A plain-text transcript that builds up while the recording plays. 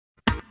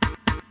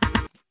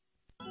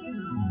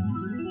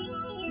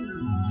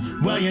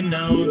Well, you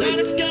know that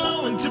it's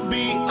going to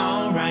be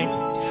alright.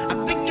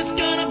 I think it's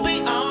gonna be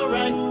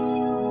alright.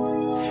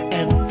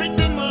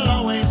 Everything will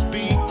always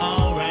be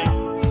alright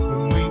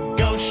when we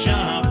go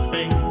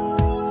shopping.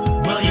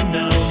 Well, you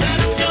know that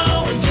it's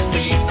going to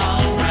be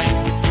alright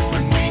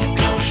when we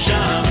go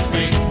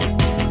shopping.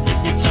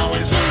 It's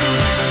always the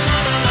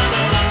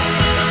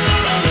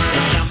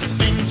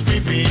shopping spree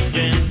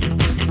begin.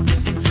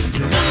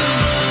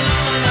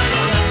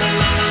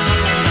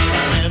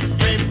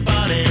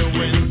 Everybody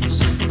wins,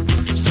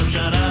 so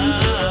shut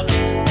up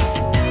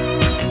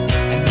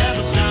and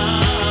never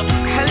stop.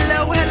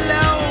 Hello.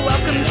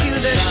 Welcome to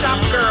the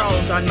Shop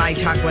Girls on My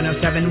Talk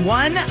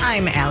 1071.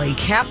 I'm Allie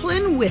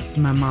Kaplan with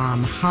my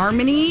mom,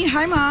 Harmony.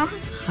 Hi, Mom.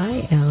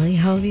 Hi, Allie.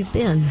 How have you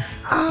been?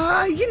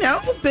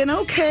 Been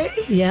okay.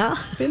 Yeah.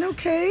 Been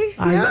okay.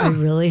 I Yeah.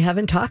 really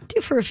haven't talked to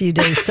you for a few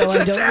days, so I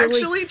That's don't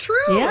actually really... true.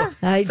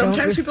 Yeah.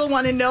 Sometimes people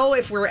want to know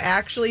if we're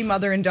actually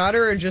mother and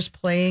daughter or just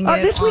playing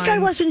it this week on I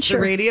wasn't sure.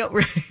 the radio.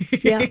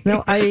 Yeah.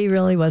 No, I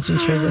really wasn't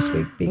sure this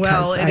week because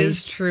Well, it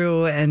is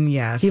true, and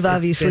yes. You've it's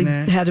obviously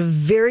been had a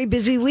very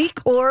busy week,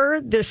 or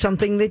there's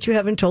something that you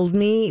haven't told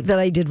me that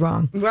I did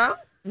wrong. Well,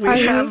 we I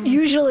have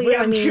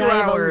 2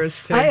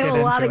 hours to I get have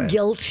a lot into of it.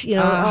 guilt.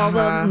 All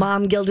the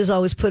mom guilt is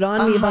always put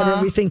on me about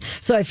everything.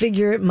 So I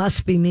figure it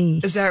must be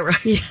me. Is that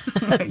right?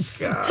 Yes.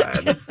 Oh,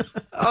 my God.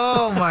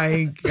 Oh,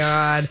 my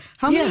God.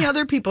 How many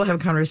other people have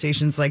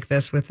conversations like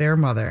this with their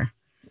mother?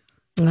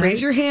 Right?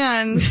 Raise your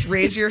hands.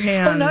 Raise your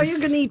hands. Oh, now you're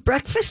going to eat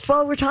breakfast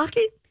while we're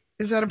talking?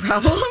 Is that a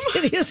problem?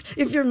 It is,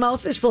 if your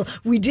mouth is full.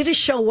 We did a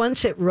show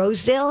once at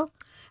Rosedale,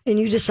 and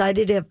you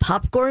decided to have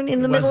popcorn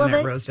in the middle of It wasn't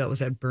it. at Rosedale. It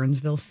was at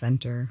Burnsville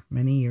Center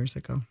many years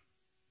ago.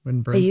 When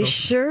Are Burnsville you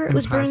sure it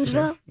was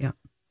Burnsville? Yeah.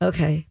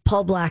 Okay.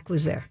 Paul Black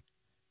was there.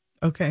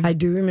 Okay. I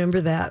do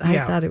remember that. I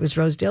Yeah. thought it was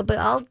Rosedale, but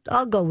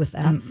I'll go with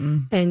that.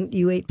 And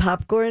you ate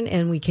popcorn,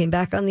 and we came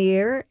back on the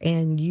air,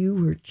 and you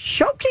were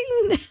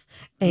choking.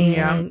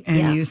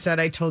 And you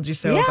said I told you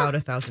so Yeah. about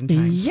 1,000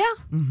 times. Yeah.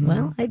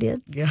 Well, I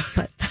did. Yeah.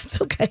 But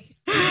that's okay.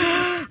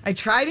 I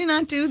try to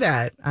not do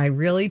that. I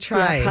really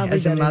try probably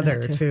as a better mother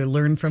not to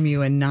learn from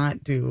you and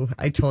not do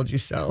I told you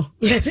so.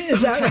 Is that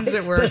Sometimes right?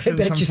 it works But I and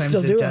bet you sometimes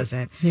still it do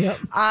doesn't. Yep.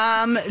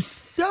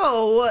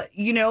 So,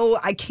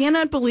 I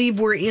cannot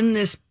believe we're in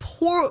this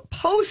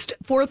post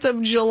 4th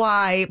of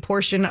July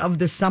portion of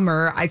the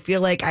summer. I feel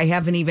like I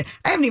haven't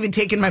even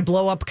taken my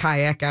blow up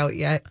kayak out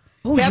yet.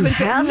 Oh, you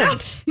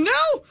haven't? No,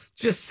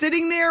 just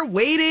sitting there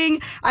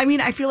waiting. I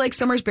mean, I feel like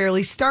summer's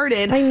barely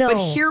started. I know. But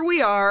here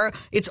we are.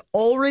 It's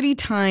already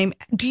time.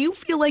 Do you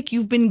feel like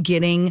you've been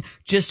getting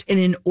just an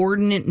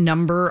inordinate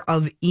number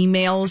of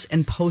emails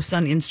and posts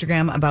on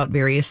Instagram about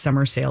various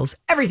summer sales?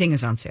 Everything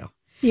is on sale.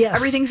 Yes.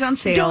 Everything's on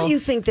sale. Don't you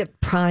think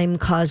that Prime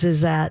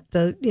causes that?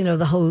 The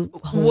whole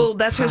Well,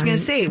 that's what I was going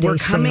to say.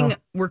 Prime Day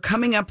We're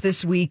coming up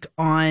this week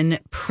on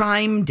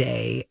Prime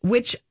Day,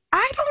 which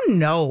I don't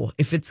know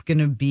if it's going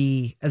to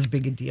be as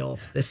big a deal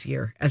this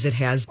year as it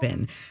has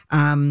been.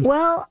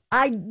 Well,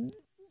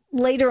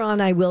 later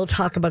on I will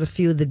talk about a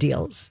few of the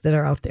deals that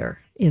are out there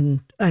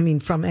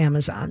from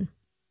Amazon.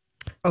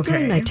 Okay.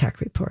 During my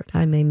tech report,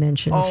 I may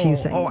mention a few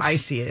things. Oh, I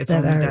see it.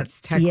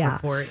 That's tech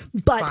report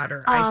But,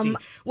 fodder. I see.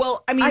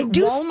 Well, I mean,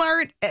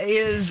 Walmart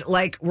is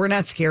like, we're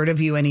not scared of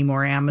you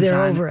anymore, Amazon.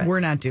 They're over it. We're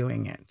not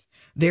doing it.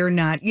 They're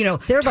not,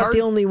 They're about the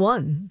only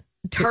one.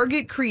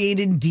 Target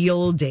created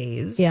deal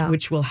days,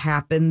 which will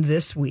happen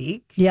this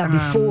week. Yeah,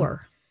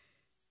 before.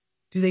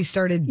 Do they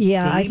start a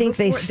Yeah, day I think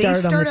before? they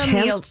start on the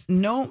 10th.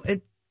 No,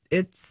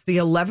 it's the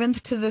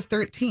 11th to the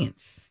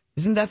 13th.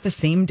 Isn't that the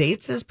same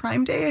dates as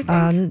Prime Day, I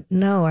think?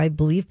 No, I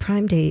believe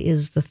Prime Day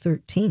is the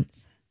 13th.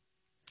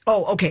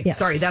 Oh, okay. Yes.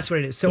 Sorry, that's what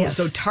it is. So,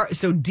 Yes.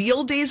 so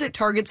deal days at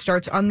Target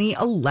starts on the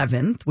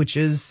 11th, which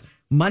is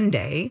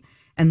Monday,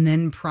 and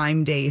then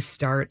Prime Day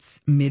starts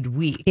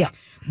midweek. Yeah.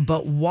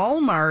 But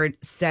Walmart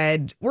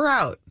said, we're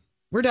out.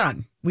 We're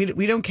done. We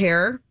don't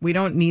care. We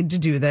don't need to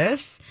do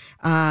this.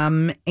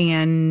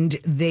 And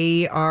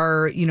they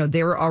are,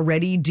 they're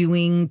already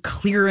doing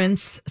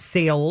clearance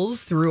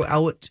sales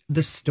throughout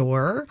the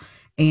store.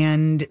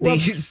 And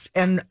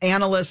and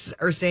analysts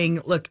are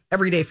saying, look,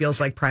 every day feels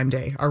like Prime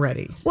Day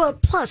already. Well,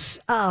 plus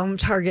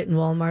Target and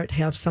Walmart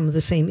have some of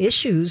the same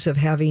issues of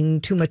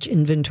having too much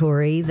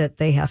inventory that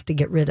they have to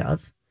get rid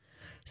of.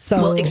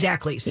 Well,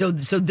 exactly. So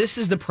this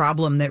is the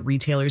problem that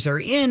retailers are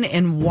in,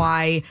 and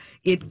why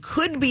it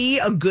could be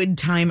a good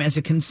time as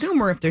a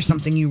consumer if there's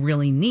something you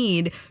really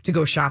need to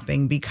go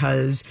shopping,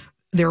 because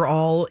they're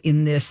all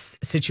in this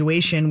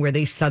situation where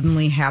they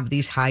suddenly have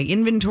these high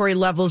inventory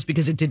levels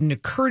because it didn't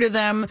occur to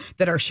them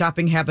that our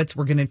shopping habits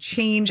were going to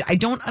change. I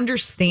don't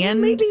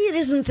understand. Well, maybe it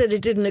isn't that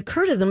it didn't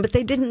occur to them, but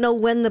they didn't know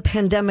when the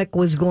pandemic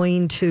was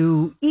going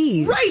to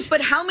ease. Right, but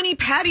how many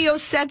patio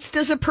sets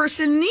does a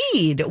person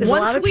need?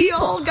 Once we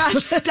all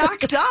got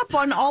stocked up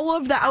on all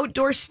of the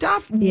outdoor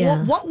stuff,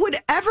 what would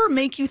ever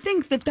make you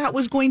think that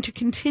was going to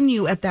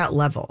continue at that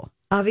level?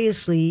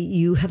 Obviously,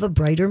 you have a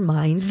brighter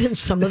mind than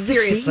some of the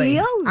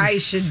CEOs. I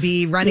should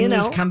be running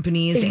these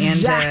companies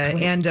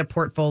and a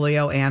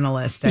portfolio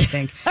analyst, I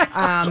think.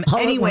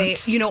 Anyway,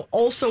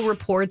 also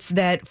reports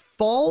that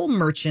fall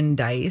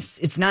merchandise,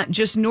 it's not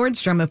just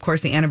Nordstrom. Of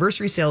course, the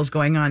anniversary sale is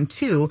going on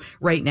too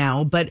right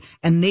now,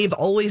 and they've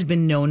always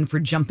been known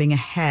for jumping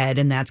ahead,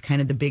 and that's kind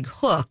of the big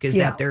hook is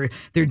that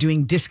they're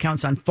doing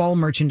discounts on fall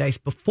merchandise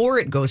before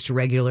it goes to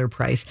regular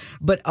price.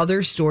 But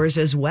other stores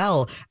as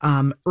well,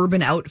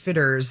 Urban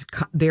Outfitters,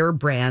 their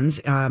brands,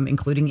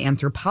 including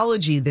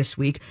Anthropologie this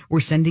week,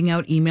 were sending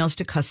out emails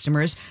to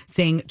customers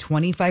saying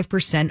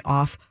 25%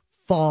 off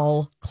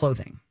fall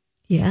clothing.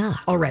 Yeah.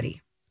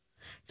 Already.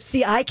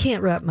 See, I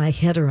can't wrap my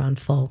head around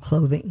fall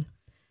clothing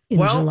in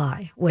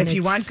July. If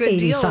you want good 85.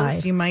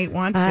 deals, you might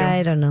want to.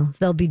 I don't know.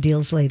 There'll be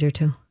deals later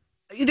too.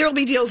 There'll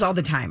be deals all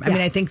the time. I mean,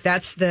 I think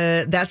that's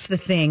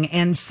the thing.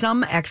 And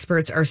some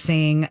experts are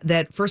saying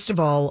that, first of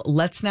all,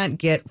 let's not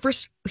get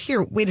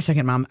wait a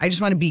second, Mom. I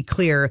just want to be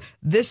clear.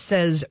 This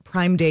says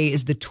Prime Day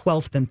is the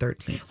 12th and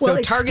 13th. Well,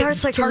 it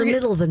starts like in the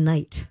middle of the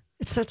night.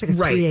 It starts like at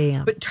 3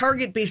 a.m. But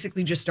Target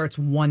basically just starts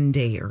one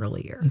day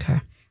earlier.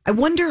 Okay. I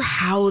wonder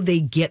how they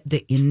get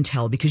the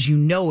intel, because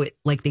it,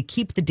 like they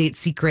keep the date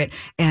secret,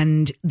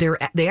 and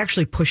they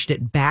actually pushed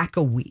it back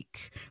a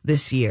week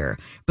this year.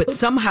 But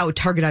somehow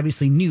Target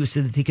obviously knew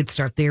so that they could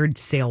start their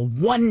sale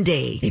one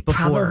day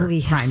before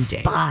Prime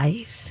Day.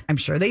 Spies. I'm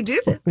sure they do.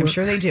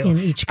 In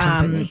each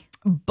company.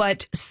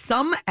 But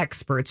some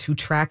experts who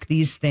track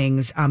these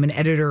things, an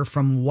editor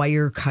from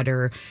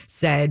Wirecutter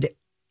said,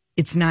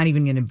 it's not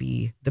even going to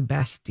be the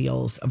best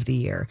deals of the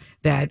year.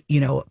 That,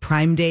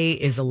 Prime Day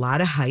is a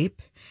lot of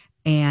hype,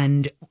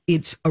 and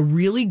it's a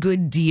really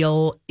good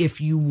deal if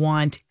you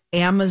want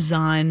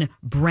Amazon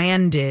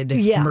branded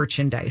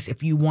merchandise.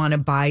 If you want to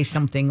buy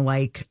something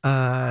like,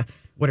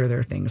 what are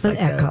their things? An like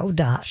Echo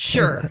Dot.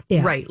 Sure.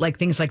 Right. Like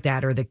things like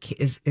that. Or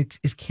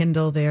is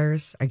Kindle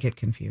theirs? I get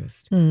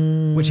confused.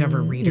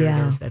 Whichever reader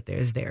it is that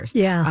is theirs.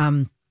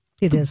 Yeah.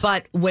 It is.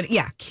 But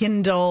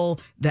Kindle,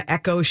 the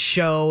Echo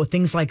Show,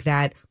 things like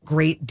that,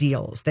 great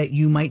deals that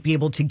you might be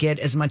able to get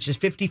as much as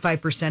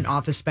 55%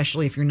 off,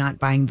 especially if you're not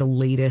buying the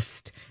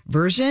latest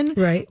version.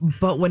 Right.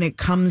 But when it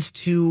comes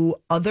to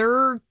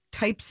other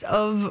types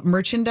of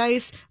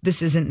merchandise,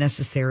 this isn't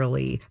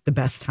necessarily the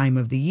best time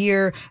of the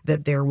year,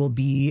 that there will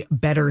be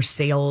better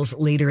sales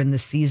later in the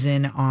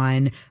season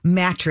on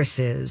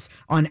mattresses,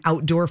 on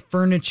outdoor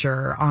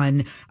furniture,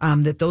 on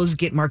that those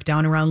get marked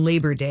down around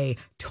Labor Day.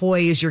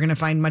 Toys, you're going to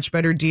find much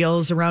better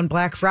deals around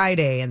Black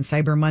Friday and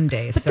Cyber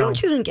Monday. But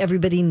don't you think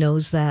everybody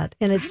knows that?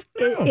 And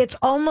it's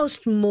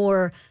almost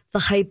more the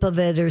hype of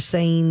it, or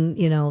saying,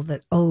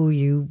 that,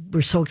 you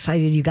were so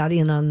excited you got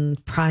in on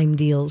Prime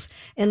deals.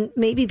 And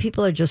maybe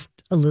people are just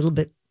a little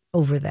bit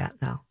over that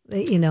now.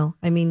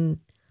 I mean...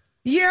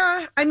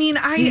 Yeah, I mean,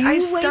 I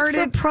started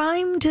wait for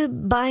Prime to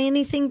buy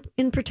anything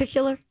in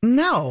particular.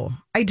 No,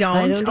 I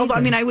don't. Although, I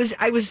mean, I was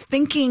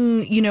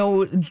thinking,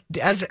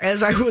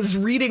 as I was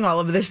reading all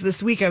of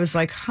this week, I was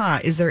like,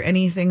 is there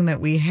anything that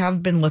we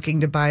have been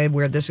looking to buy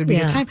where this would be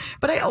a time?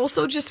 But I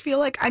also just feel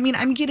like,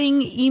 I'm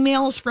getting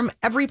emails from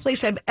every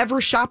place I've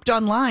ever shopped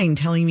online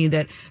telling me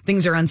that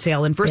things are on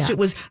sale. And first it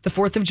was the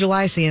 4th of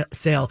July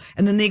sale,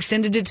 and then they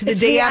extended it to the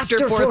day after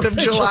 4th of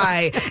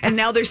July, and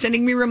now they're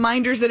sending me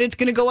reminders that it's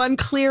going to go on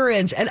clearance.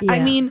 And I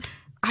mean,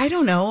 I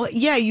don't know.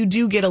 Yeah, you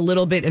do get a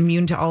little bit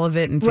immune to all of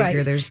it and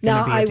figure there's going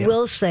to be a deal. Now, I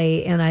will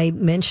say, and I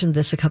mentioned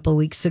this a couple of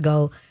weeks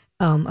ago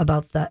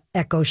about the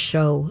Echo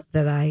Show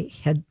that I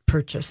had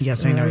purchased.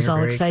 Yes, I know. I was you're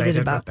all very excited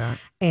about that.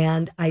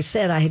 And I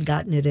said I had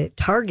gotten it at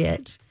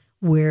Target,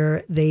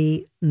 where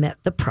they met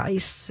the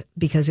price,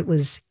 because it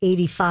was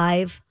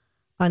 $85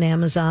 on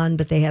Amazon,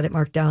 but they had it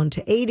marked down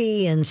to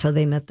 $80, and so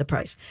they met the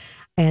price.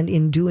 And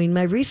in doing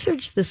my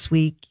research this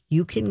week,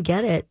 you can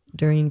get it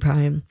during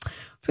Prime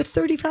for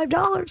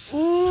 $35.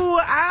 Ooh,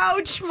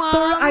 ouch,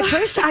 Mom.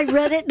 First I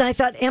read it and I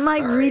thought, am I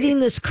reading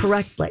this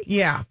correctly?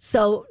 Yeah.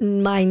 So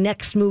my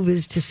next move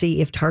is to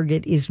see if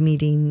Target is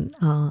meeting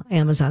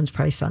Amazon's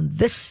price on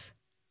this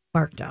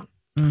markdown.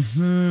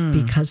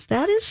 Mm-hmm. Because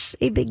that is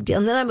a big deal.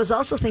 And then I was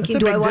also thinking,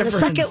 do I want a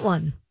second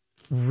one?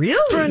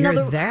 Really? For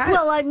another, You're that?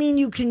 Well, I mean,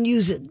 you can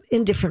use it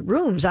in different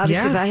rooms.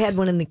 Obviously, if I had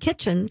one in the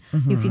kitchen,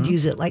 you could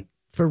use it like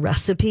for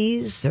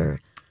recipes, or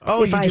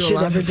if I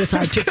should ever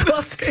decide to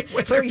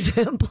cook, for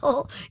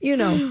example,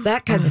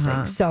 that kind of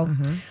thing. So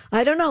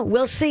I don't know.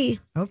 We'll see.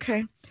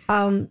 Okay.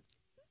 All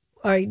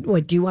right.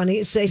 What do you want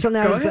to say?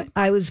 Something?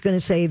 I was going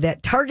to say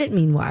that Target,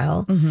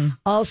 meanwhile,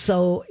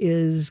 also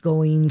is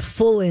going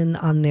full in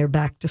on their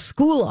back to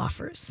school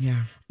offers.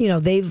 Yeah.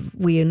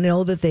 We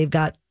know that they've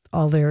got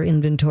all their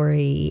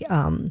inventory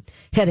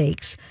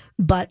headaches,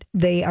 but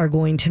they are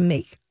going to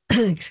make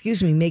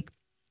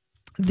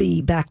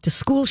the back to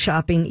school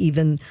shopping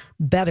even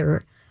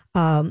better.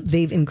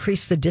 They've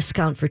increased the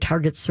discount for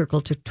Target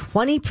Circle to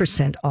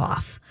 20%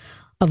 off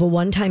of a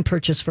one-time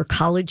purchase for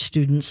college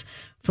students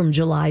from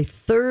July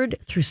 3rd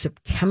through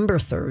September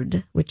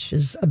 3rd, which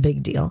is a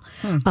big deal.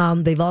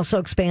 They've also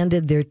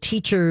expanded their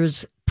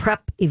teachers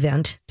prep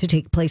event to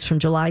take place from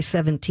July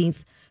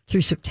 17th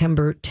through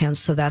September 10th.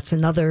 So that's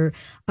another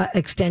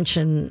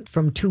extension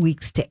from 2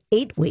 weeks to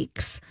 8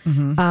 weeks.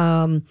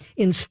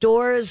 In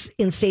stores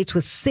in states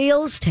with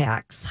sales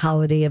tax,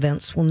 holiday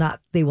events will not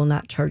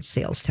charge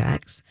sales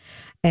tax.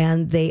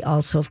 And they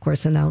also, of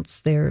course,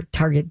 announced their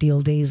Target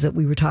deal days that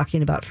we were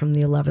talking about from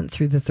the 11th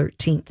through the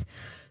 13th.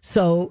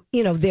 So,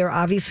 they're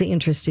obviously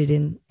interested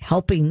in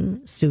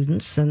helping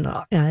students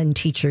and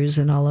teachers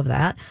and all of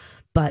that.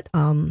 But,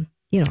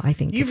 I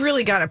think you've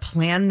really got to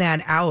plan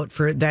that out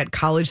for that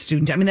college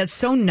student. I mean, that's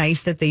so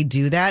nice that they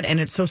do that. And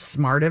it's so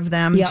smart of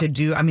them to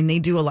do. I mean, they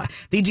do a lot.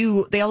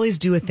 They always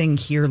do a thing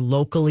here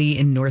locally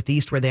in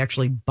Northeast where they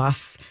actually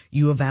bus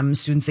U of M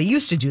students. They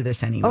used to do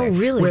this anyway. Oh,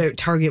 really? Where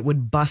Target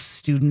would bus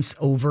students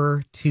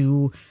over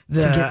to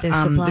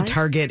the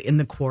Target in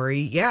the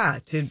quarry. Yeah.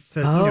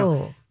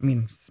 I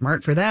mean,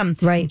 smart for them.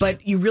 Right.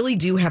 But you really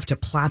do have to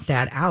plot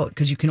that out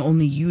because you can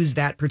only use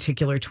that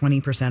particular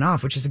 20%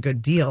 off, which is a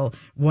good deal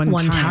one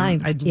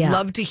time. I'd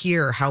love to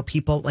hear how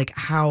people,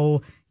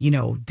 how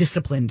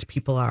disciplined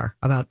people are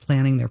about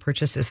planning their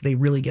purchases. They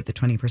really get the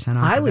 20%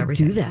 off. I would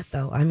everything. do that,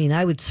 though. I mean,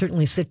 I would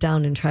certainly sit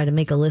down and try to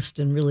make a list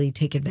and really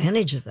take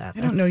advantage of that.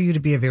 I don't know you to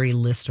be a very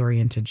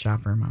list-oriented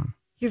shopper, Mom.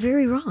 You're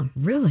very wrong.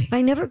 Really?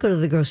 I never go to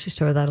the grocery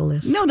store without a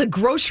list. No, the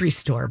grocery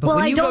store. But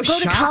when you don't go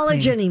shopping, to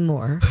college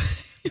anymore.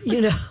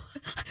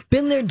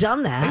 Been there,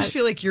 done that. I just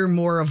feel like you're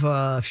more of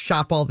a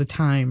shop all the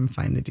time,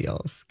 find the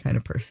deals kind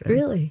of person.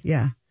 Really?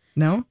 Yeah.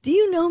 No? Do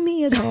you know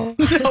me at all?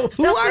 No.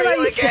 Who are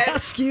you again?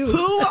 Ask you.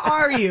 Who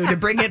are you to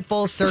bring it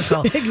full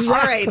circle? Exactly.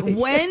 All right.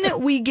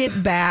 When we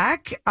get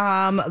back,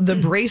 the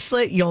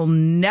bracelet you'll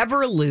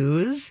never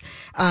lose,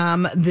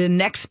 the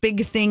next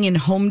big thing in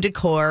home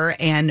decor,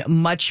 and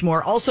much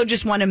more. Also,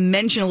 just want to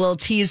mention a little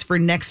tease for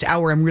next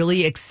hour. I'm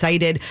really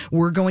excited.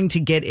 We're going to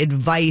get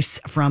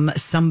advice from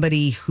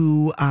somebody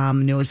who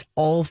knows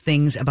all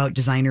things about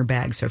designer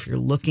bags. So if you're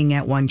looking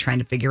at one, trying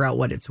to figure out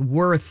what it's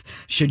worth,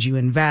 should you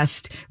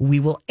invest? We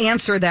will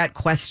answer that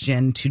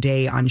question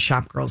today on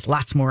Shop Girls.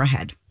 Lots more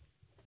ahead.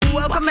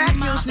 Welcome back.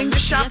 You're listening to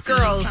Shop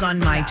Girls on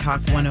My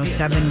Talk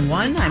 107.1.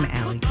 I'm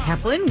Allie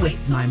Kaplan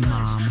with my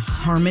mom,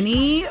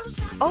 Harmony.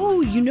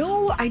 Oh,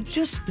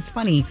 it's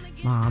funny,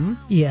 Mom.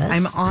 Yes.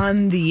 I'm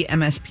on the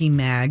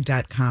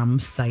mspmag.com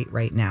site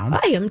right now.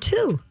 I am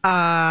too.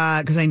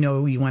 Because I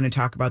know you want to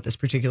talk about this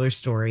particular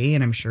story,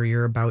 and I'm sure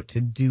you're about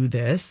to do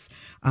this.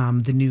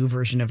 The new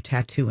version of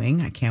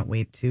tattooing. I can't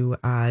wait to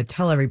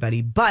tell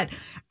everybody. But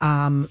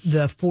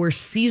the Four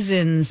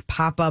Seasons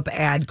pop-up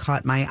ad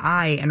caught my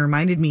eye and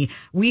reminded me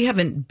we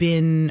haven't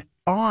been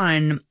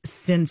on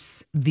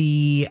since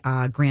the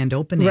grand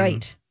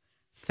opening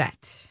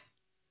fete.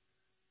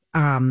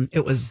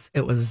 It was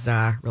really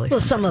Well, something.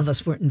 some of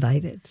us weren't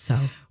invited, so.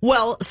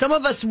 Well, some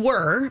of us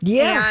were.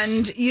 Yes.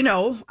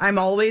 And, I'm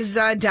always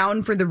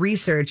down for the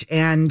research.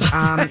 And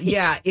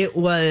it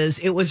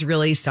was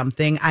really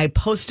something. I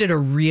posted a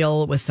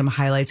reel with some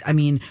highlights. I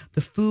mean,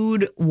 the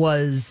food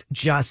was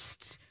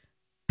just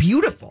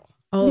beautiful.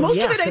 Oh,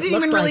 Most of yes, it I it didn't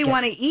even looked really like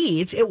want to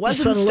eat. It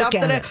wasn't wanna stuff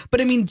look at that it. but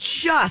I mean,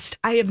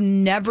 I have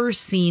never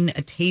seen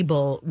a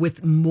table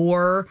with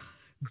more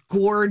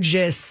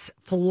gorgeous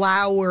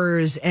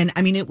flowers. And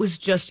I mean, it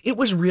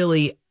was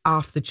really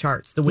off the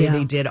charts the way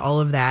they did all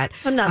of that.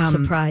 I'm not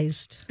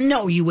surprised.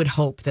 No, you would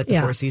hope that the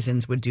Four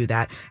Seasons would do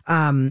that.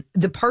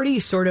 The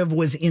party sort of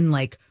was in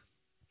like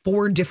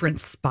 4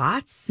 different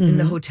spots in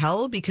the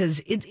hotel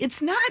because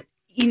it's not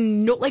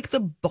like the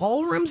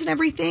ballrooms and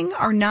everything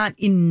are not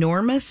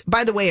enormous.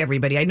 By the way,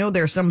 everybody, I know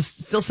there are some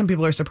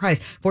people are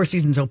surprised. Four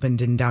Seasons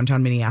opened in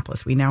downtown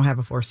Minneapolis. We now have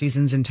a Four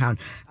Seasons in town.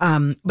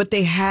 But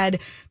they had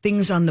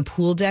things on the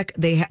pool deck.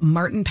 They had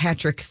Martin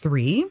Patrick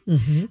 3,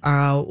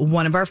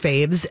 one of our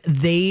faves.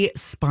 They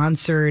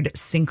sponsored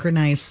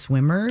synchronized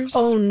swimmers.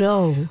 Oh,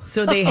 no.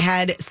 So they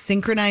had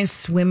synchronized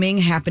swimming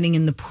happening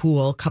in the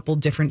pool, a couple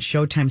different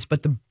show times.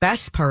 But the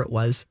best part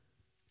was,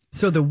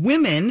 so the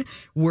women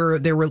were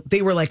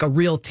like a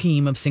real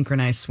team of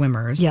synchronized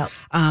swimmers. Yep.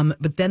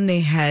 But then they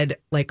had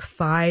like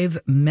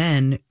 5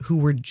 men who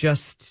were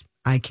just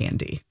eye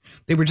candy.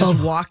 They were just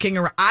walking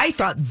around. I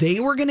thought they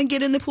were going to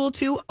get in the pool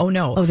too. Oh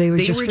no. Oh, they were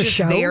just for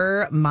show?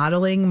 There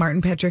modeling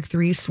Martin Patrick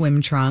 3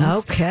 swim trunks.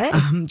 Okay.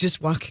 Just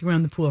walking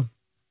around the pool.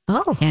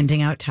 Oh.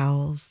 Handing out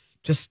towels.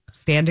 Just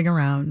standing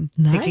around,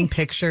 Nice. taking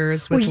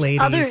pictures with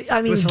ladies.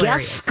 I mean,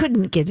 guests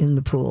couldn't get in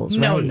the pools.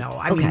 No, right? no.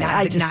 I mean,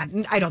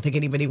 I don't think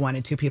anybody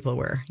wanted to. People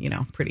were,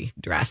 pretty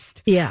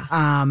dressed. Yeah.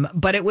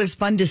 But it was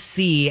fun to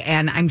see.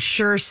 And I'm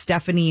sure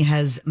Stephanie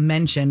has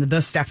mentioned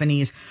the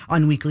Stephanies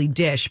on Weekly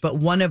Dish. But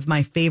one of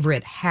my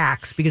favorite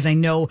hacks, because I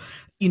know,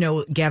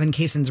 Gavin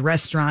Kaysen's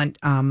restaurant,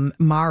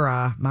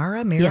 Mara.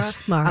 Yes,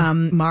 Mara.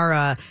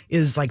 Mara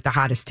is like the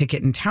hottest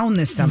ticket in town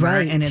this summer.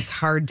 Right. And it's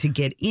hard to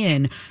get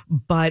in.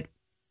 But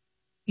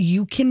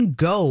you can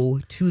go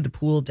to the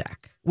pool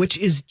deck, which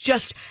is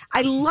just,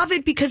 I love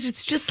it because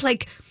it's just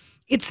like,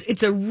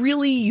 it's a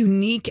really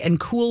unique and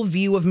cool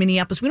view of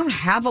Minneapolis. We don't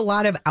have a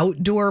lot of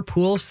outdoor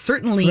pools,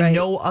 certainly Right.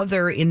 no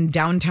other in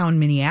downtown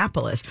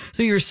Minneapolis.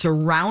 So you're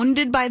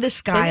surrounded by the And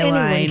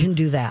skyline. anyone can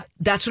do that.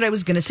 That's what I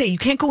was going to say. You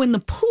can't go in the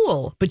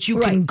pool, but you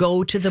can Right.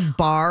 go to the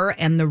bar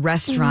and the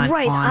restaurant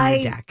Right. on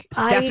the deck.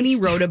 Stephanie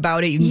wrote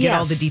about it. You can get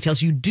all the Yes.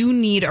 details. You do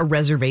need a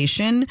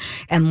reservation.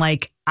 And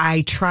like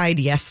I tried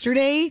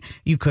yesterday,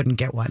 you couldn't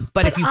get one.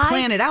 But if you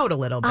plan it out a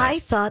little bit. I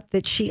thought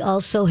that she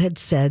also had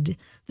said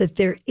that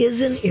there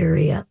is an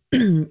area,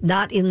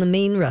 not in the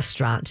main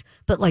restaurant,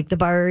 but like the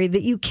bar area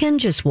that you can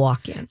just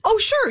walk in. Oh,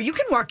 sure. You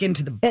can walk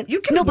into the. And- You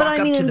can no, but walk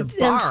I mean, up to the and-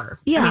 bar.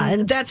 yeah, I mean,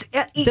 and that's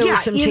there were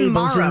some in tables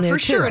Mara in there, for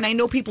sure. too. And I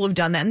know people have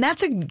done that, and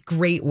that's a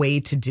great way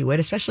to do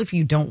it, especially if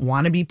you don't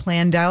want to be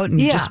planned out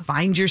and you Yeah. just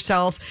find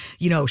yourself,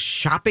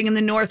 shopping in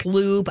the North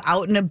Loop,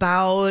 out and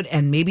about,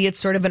 and maybe it's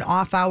sort of an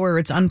off hour or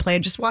it's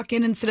unplanned. Just walk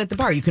in and sit at the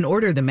bar. You can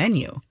order the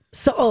menu.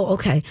 So,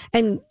 okay.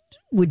 And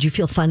would you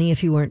feel funny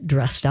if you weren't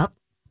dressed up?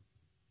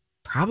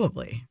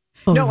 Probably.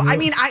 Oh, no, I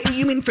really? mean,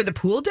 you mean for the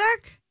pool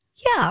deck?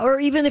 Yeah, or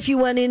even if you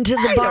went into the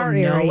I bar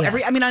don't know.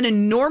 area. On a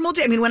normal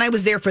day, when I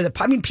was there for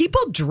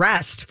people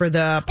dressed for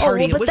the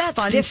party. well, but It was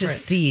that's fun different. to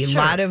see. Sure. A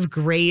lot of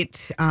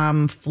great,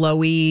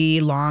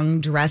 flowy,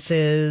 long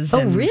dresses.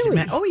 Oh,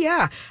 really? Oh,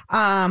 yeah.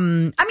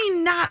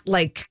 Not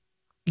like,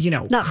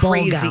 Not ball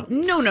crazy. gowns.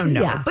 No.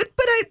 Yeah. But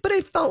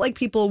I felt like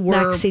people were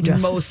Maxi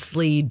dresses.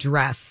 mostly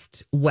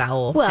dressed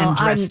well well, and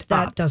dressed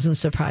that up. doesn't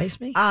surprise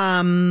me.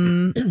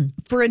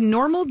 For a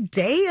normal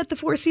day at the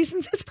Four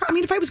Seasons, it's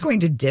probably, if I was going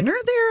to dinner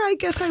there, I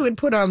guess I would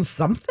put on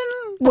something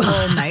a little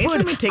nice.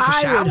 I would take a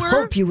shower. I would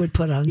hope you would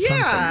put on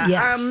Yeah,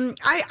 something.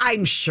 Yes.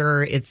 I'm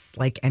sure it's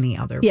like any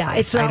other. Yeah, place.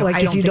 it's not I like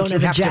if don't you think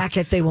don't have a to-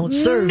 jacket, they won't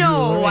serve you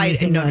or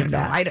anything no, like no.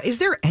 that. Is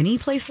there any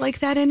place like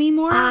that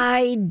anymore?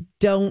 I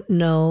don't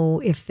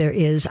know if there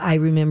is. I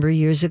remember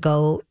years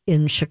ago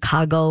in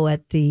Chicago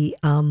at the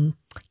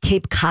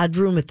Cape Cod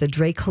Room at the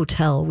Drake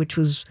Hotel, which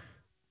was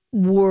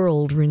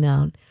world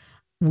renowned.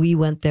 We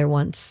went there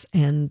once,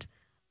 and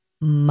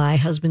my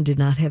husband did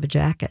not have a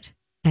jacket,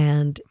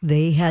 and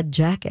they had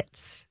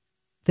jackets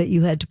that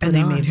you had to put on.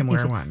 And they made him wear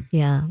If it- one.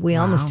 Yeah, we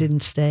almost Wow. didn't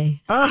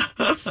stay.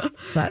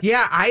 But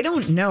Yeah, I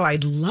don't know. I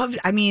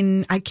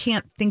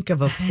can't think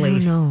of a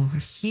place I don't know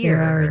if here.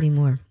 there are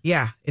anymore.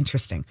 Yeah,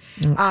 interesting.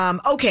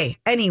 Okay.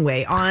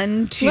 Anyway,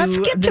 on to Let's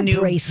get the to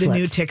new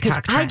bracelets, 'cause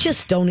TikTok I trend.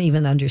 just don't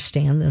even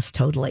understand this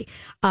totally.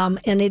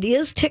 And it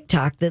is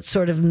TikTok that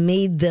sort of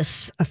made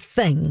this a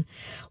thing.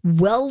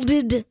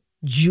 Welded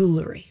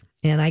jewelry.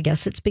 And I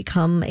guess it's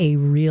become a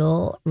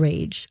real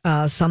rage.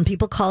 Some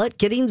people call it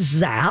getting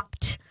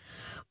zapped.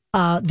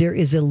 There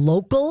is a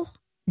local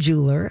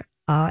jeweler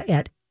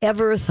at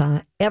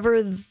Everthine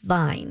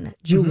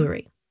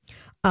Jewelry.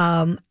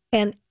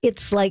 And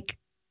it's like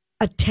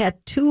a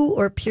tattoo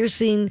or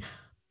piercing,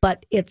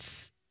 but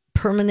it's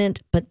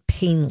permanent but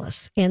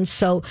painless. And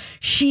so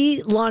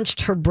she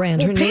launched her brand.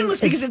 Well, Her name painless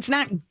is- because it's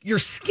not your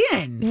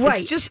skin. Right.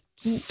 It's just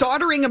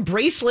soldering a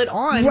bracelet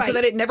on so Right.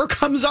 that it never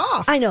comes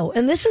off. I know.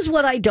 And this is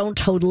what I don't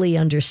totally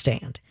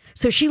understand.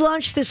 So she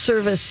launched this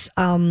service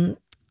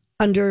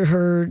under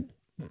her.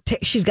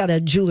 She's got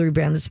a jewelry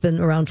brand that's been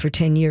around for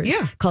 10 years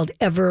Yeah. called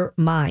Ever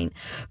Mine.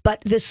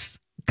 But this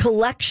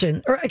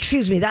collection, or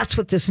excuse me, that's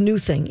what this new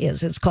thing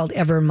is. It's called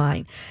Ever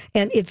Mine.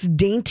 And it's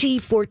dainty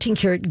 14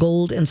 karat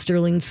gold and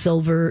sterling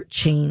silver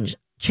chains.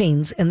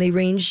 And they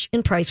range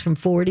in price from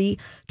 $40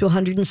 to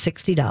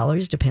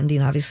 $160,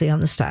 depending obviously on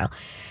the style.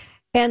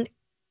 And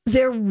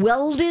they're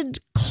welded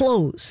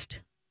closed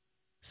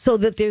so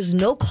that there's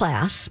no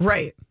clasp.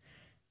 Right.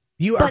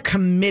 You are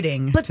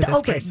committing to this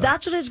okay, bracelet.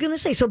 that's what I was going to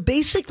say. So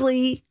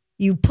basically,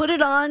 you put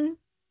it on,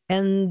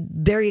 and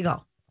there you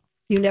go.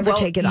 You never Well,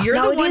 take it off. you're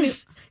Now, the one it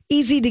is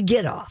easy to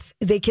get off.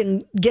 They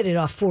can get it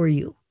off for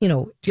you. Do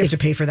you have to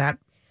pay for that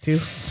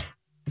too?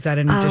 Is that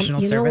an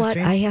additional you know service what?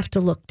 fee? I have to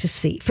look to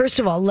see. First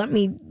of all, let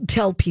me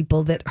tell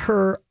people that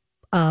her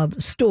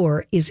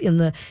store is in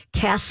the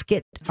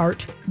Casket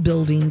Art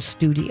Building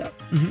Studio,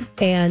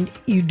 and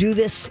you do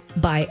this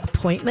by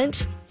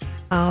appointment.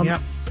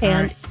 Yep. And All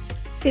right.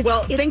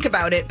 it's, Think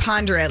about it,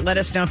 ponder it. Let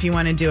us know if you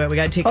want to do it. We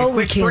got to take a we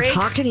quick can't break.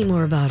 talk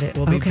anymore about it.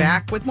 We'll be Okay.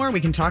 back with more. We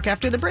can talk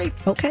after the break.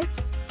 Okay.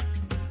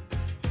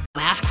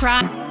 Laugh,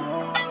 cry.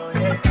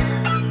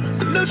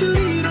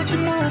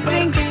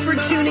 Thanks for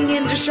tuning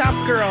in to Shop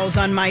Girls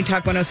on My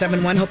Talk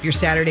 1071. Hope your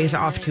Saturday's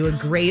off to a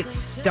great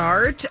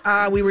start.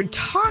 We were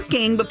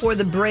talking before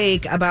the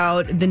break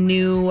about the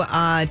new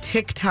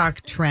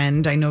TikTok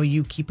trend. I know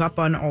you keep up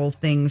on all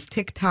things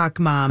TikTok,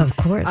 Mom. Of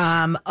course.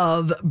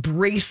 Of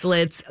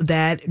bracelets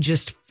that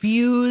just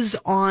fuse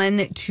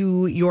on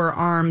to your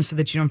arm so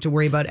that you don't have to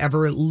worry about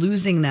ever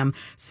losing them.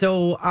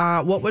 So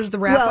what was the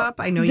wrap up?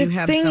 I know you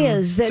have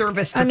some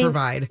service to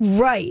provide.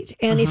 Right.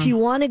 And if you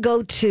want to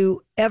go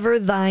to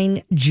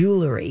Everthine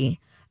Jewelry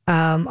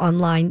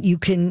online, you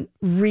can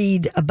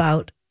read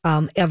about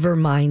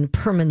Evermine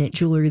permanent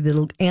jewelry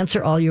that'll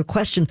answer all your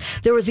questions.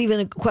 There was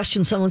even a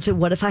question someone said,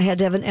 what if I had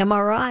to have an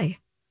MRI?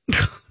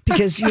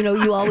 Because,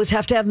 you always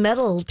have to have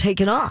metal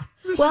taken off.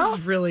 This Well,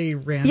 is really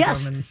random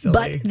yes, and silly.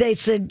 but they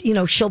said,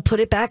 she'll put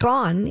it back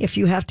on if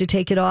you have to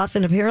take it off.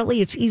 And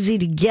apparently it's easy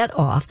to get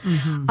off.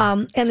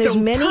 And there's so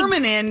many.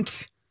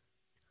 permanent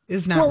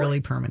is not really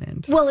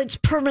permanent. Well, it's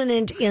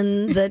permanent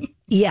in the,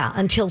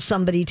 until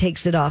somebody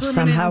takes it off Permanent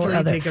somehow until or you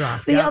other. take it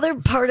off. The Yep. other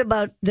part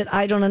about that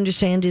I don't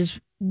understand is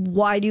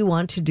why do you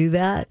want to do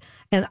that?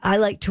 And I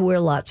like to wear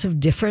lots of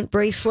different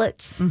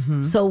bracelets.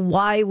 Mm-hmm. So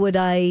why would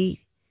I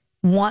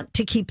want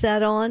to keep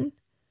that on?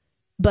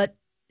 But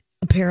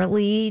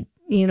apparently,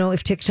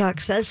 if TikTok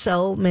says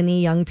so,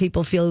 many young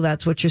people feel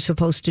that's what you're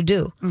supposed to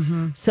do.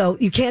 Mm-hmm. So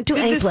you can't do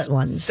Did anklet this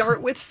ones.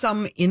 start with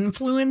some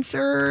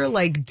influencer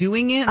like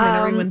doing it, and then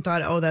everyone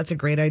thought, "Oh, that's a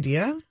great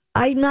idea."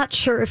 I'm not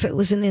sure if it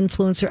was an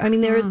influencer. I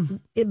mean,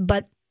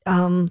 but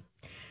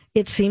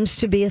it seems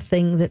to be a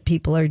thing that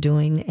people are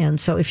doing. And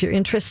so if you're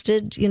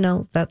interested,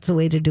 that's a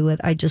way to do it.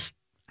 I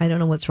don't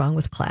know what's wrong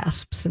with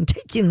clasps and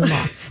taking them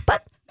off.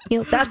 But,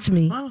 that's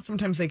me. Well,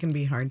 sometimes they can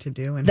be hard to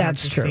do. And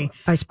That's hard to true, see.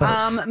 I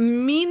suppose.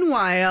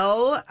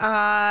 Meanwhile,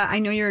 I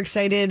know you're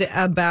excited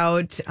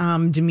about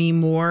Demi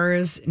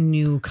Moore's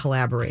new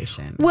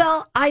collaboration.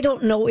 Well, I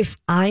don't know if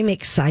I'm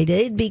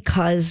excited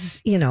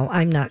because,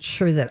 I'm not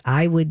sure that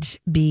I would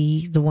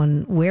be the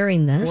one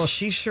wearing this. Well,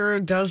 she sure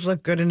does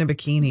look good in a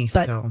bikini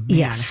but still. Man,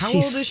 yes, how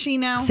old she's is she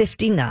now?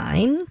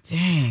 59.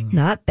 Dang.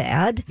 Not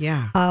bad.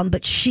 Yeah.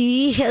 But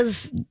she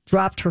has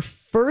dropped her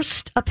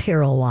first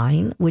apparel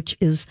line, which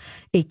is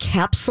a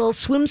capsule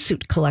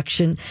swimsuit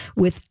collection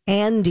with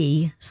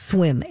Andy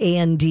Swim,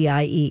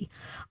 Andie.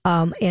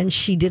 And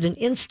she did an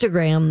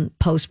Instagram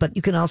post, but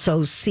you can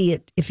also see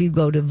it if you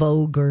go to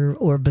Vogue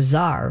or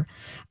Bazaar.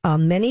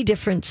 Many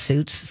different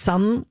suits,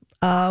 some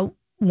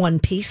one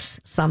piece,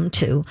 some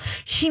two.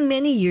 She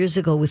many years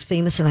ago was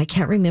famous, and I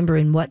can't remember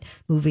in what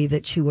movie,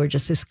 that she wore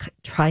just this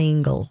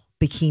triangle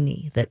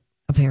bikini that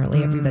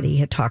apparently everybody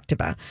had talked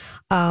about.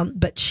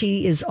 But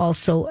she is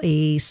also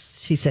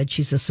she said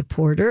she's a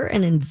supporter,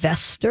 an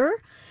investor,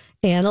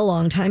 and a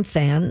longtime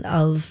fan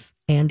of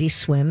Andy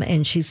Swim.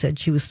 And she said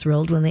she was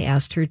thrilled when they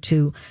asked her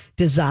to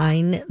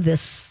design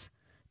this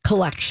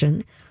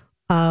collection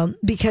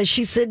because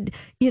she said,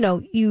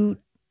 you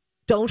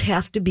don't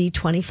have to be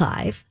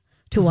 25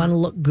 to want to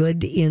look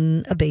good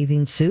in a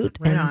bathing suit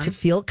to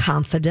feel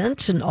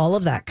confident and all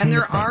of that kind And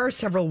of thing. there are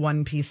several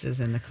one pieces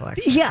in the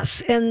collection.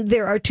 Yes, and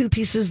there are two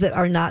pieces that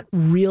are not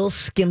real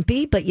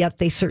skimpy, but yet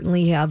they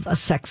certainly have a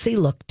sexy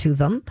look to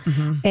them.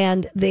 Mm-hmm.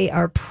 And they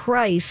are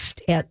priced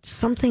at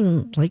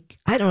something like,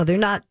 I don't know, they're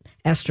not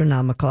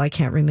astronomical. I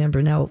can't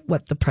remember now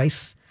what the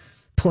price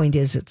point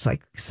is. It's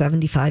like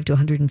 75 to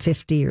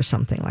 150 or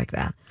something like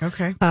that.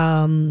 Okay.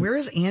 Where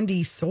is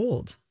Andy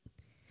sold?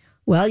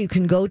 Well, you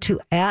can go to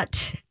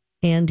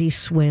 @Andy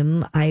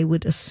Swim. I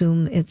would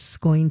assume it's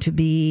going to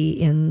be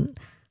in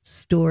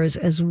stores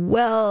as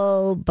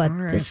well, but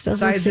this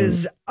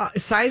doesn't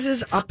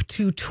sizes up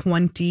to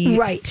 20.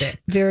 Right.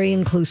 Very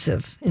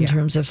inclusive in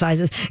terms of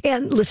sizes.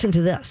 And listen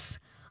to this.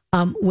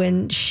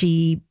 When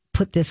she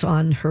put this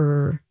on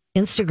her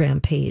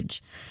Instagram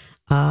page,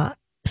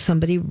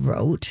 somebody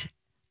wrote,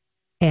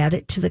 "Add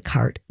it to the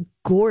cart.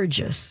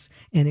 Gorgeous."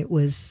 And it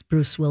was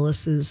Bruce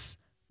Willis's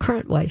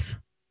current wife.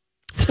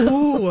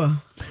 Ooh.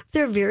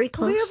 They're very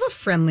close. They have a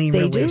friendly They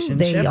relationship,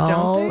 do.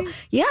 don't they?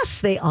 Yes,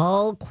 they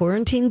all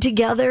quarantine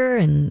together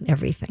and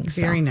everything.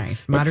 Very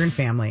nice. Modern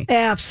family.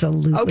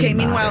 Absolutely. Okay,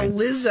 meanwhile, modern.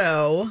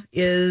 Lizzo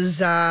is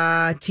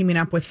teaming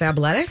up with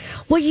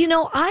Fabletics.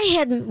 Well, I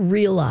hadn't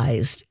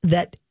realized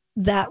that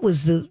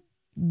was the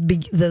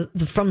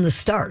from the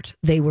start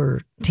they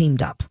were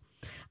teamed up.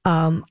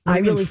 I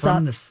really thought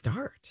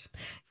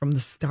from the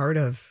start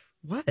of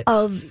what?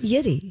 Of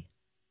Yitty.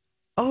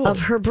 Oh, of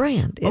her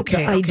brand.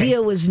 Okay, The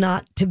idea was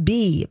not to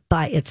be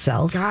by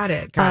itself. Got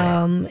it.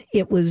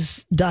 It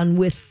was done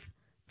with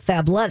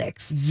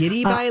Fabletics.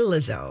 Yitty by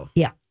Lizzo.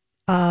 Yeah.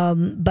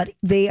 But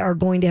they are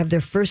going to have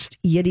their first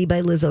Yitty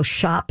by Lizzo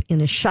shop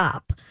in a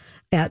shop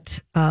at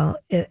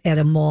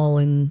a mall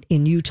in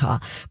Utah.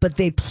 But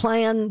they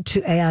plan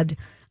to add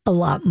a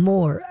lot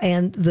more.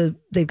 And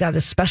they've got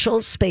a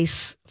special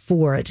space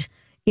for it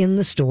in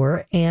the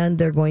store, and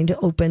they're going to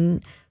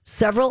open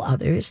several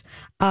others.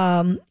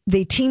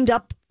 They teamed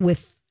up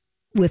with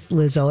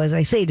Lizzo, as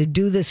I say, to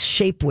do this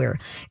shapewear,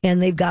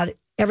 and they've got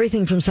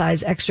everything from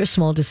size extra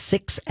small to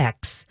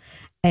 6X.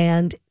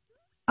 And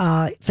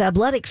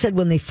Fabletics said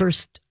when they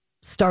first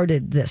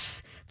started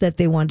this that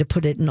they wanted to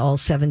put it in all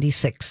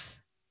 76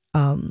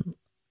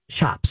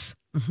 shops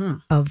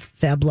of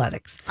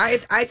Fabletics.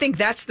 I think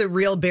that's the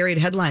real buried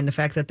headline, the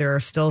fact that there are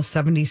still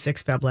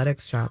 76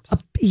 Fabletics shops.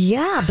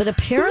 Yeah, but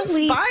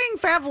apparently... Who's buying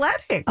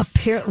Fabletics?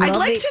 Apparently, I'd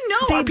like to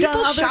know. Are They've done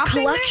people other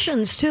shopping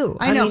collections, too.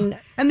 I know. mean,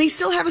 and they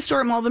still have a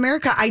store at Mall of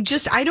America. I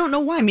don't know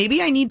why.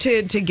 Maybe I need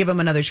to give them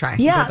another try.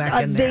 yeah, Go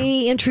back in there.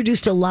 they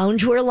introduced a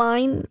loungewear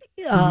line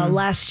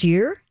last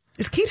year.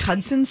 Is Kate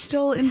Hudson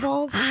still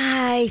involved?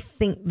 I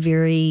think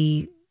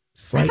very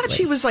I thought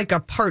she was like a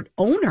part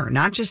owner,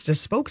 not just a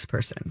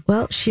spokesperson.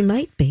 Well, she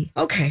might be.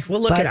 Okay,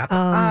 we'll look it up.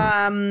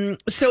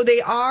 So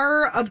they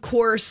are, of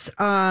course,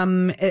 I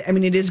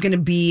mean, it is going to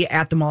be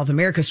at the Mall of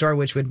America store,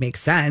 which would make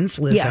sense.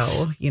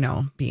 Lizzo,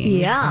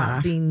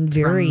 Yes. being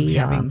very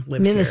having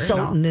lived here and all.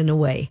 Minnesotan in a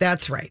way.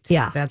 That's right.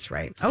 Yeah. That's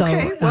right. So,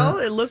 Okay, well,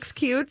 it looks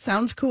cute.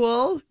 Sounds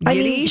cool. I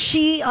Giddy. mean,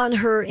 she on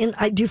her,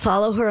 I do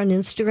follow her on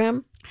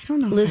Instagram. I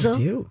don't know Lizzo? if I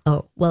do.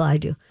 Oh, well, I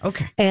do.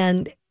 Okay.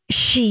 And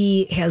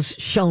she has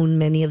shown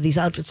many of these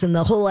outfits. And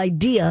the whole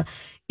idea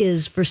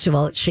is, first of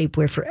all, it's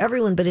shapewear for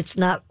everyone, but it's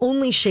not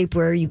only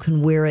shapewear. You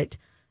can wear it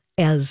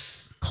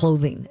as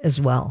clothing as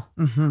well.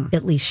 Mm-hmm.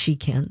 At least she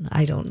can.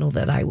 I don't know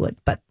that I would,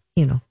 but,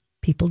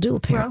 people do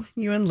apparently. Well,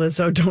 you and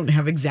Lizzo don't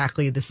have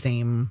exactly the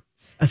same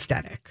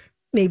aesthetic.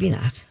 Maybe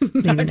not.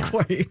 Maybe not.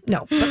 Quite.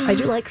 No, but I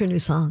do like her new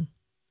song.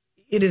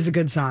 It is a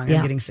good song. Yeah.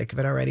 I'm getting sick of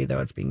it already, though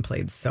it's being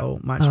played so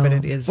much, but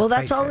it is. Well,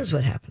 that's quite always good.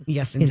 what happens.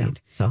 Yes, indeed.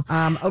 So,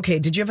 okay.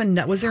 Did you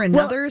have was there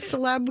another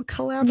celeb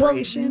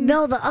collaboration?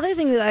 Well, no, the other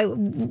thing that I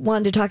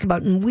wanted to talk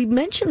about, and we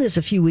mentioned this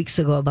a few weeks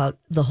ago about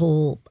the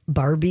whole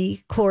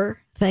Barbie core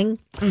thing,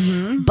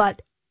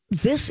 but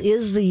this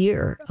is the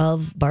year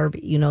of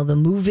Barbie. The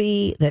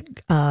movie that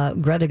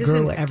Greta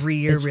Isn't Gerwig. every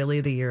year really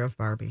the year of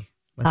Barbie?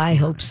 Let's I be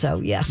hope honest. so,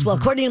 yes. Well,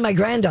 according to my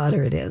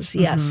granddaughter, it is,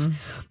 yes.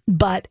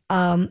 But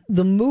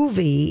the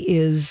movie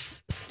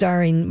is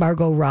starring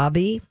Margot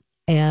Robbie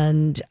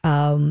and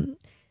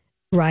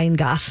Ryan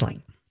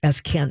Gosling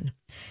as Ken.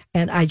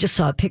 And I just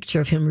saw a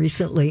picture of him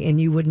recently, and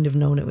you wouldn't have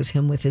known it was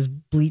him with his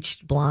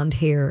bleached blonde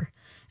hair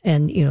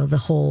and, the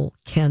whole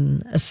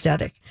Ken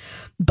aesthetic.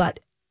 But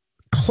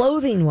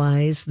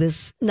clothing-wise,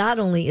 this not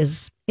only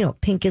is,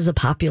 pink is a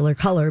popular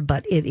color,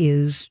 but it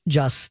is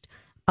just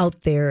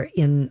out there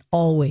in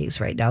all ways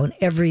right now, and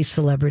every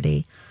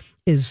celebrity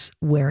is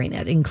wearing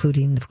it,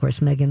 including, of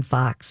course, Megan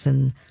Fox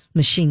and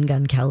Machine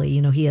Gun Kelly.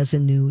 He has a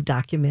new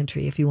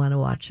documentary, if you want to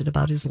watch it,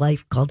 about his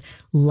life called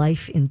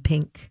Life in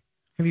Pink.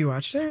 Have you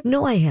watched it?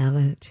 No, I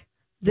haven't.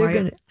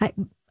 Why?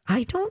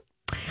 I don't.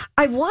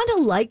 I want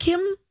to like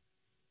him.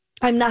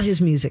 I'm not his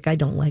music. I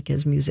don't like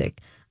his music.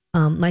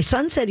 My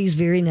son said he's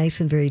very nice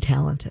and very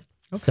talented.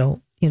 Okay.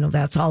 So,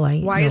 that's all I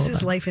know. Why is his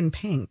about. life in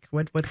pink?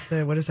 What does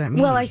that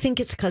mean? Well, I think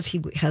it's because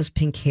he has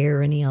pink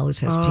hair and he always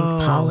has pink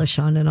polish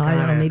on and all. I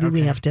got don't know. it. Maybe we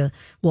Okay. have to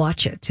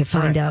watch it to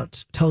find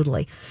out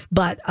totally.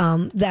 But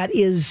that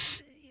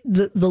is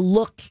the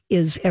look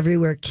is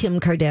everywhere. Kim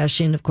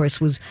Kardashian, of course,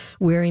 was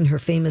wearing her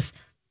famous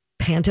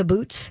Panta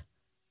boots,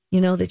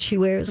 that she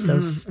wears.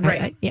 Those,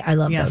 right. I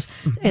love Yes.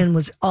 those. And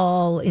was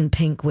all in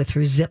pink with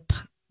her zip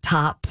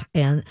top.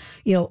 And,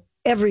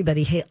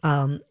 everybody,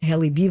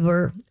 Hailey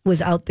Bieber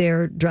was out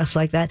there dressed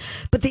like that.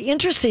 But the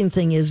interesting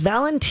thing is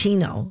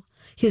Valentino,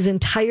 his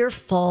entire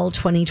fall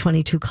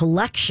 2022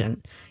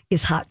 collection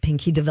is hot pink.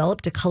 He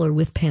developed a color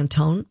with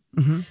Pantone.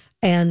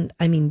 And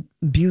I mean,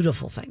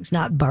 beautiful things,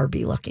 not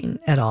Barbie looking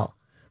at all.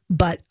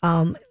 But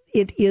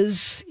it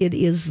is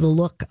the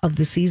look of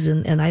the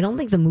season. And I don't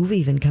think the movie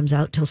even comes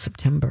out till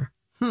September.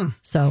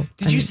 So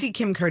Did you see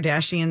Kim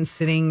Kardashian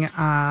sitting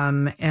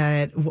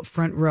at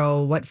front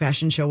row? What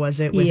fashion show was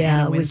it with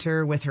Anna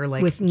Winter with her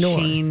with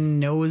chain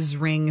nose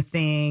ring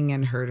thing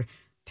and her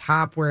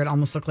top where it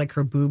almost looked like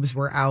her boobs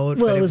were out,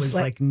 but it was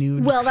like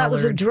nude. Well, that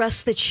was a colored.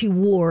 dress that she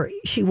wore.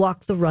 She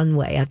walked the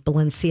runway at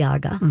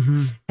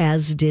Balenciaga,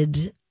 as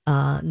did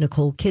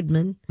Nicole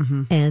Kidman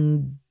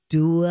and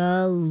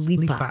Dua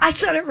Lipa. I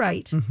said it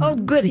right. Oh,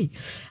 goody.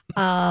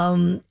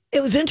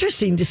 It was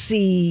interesting to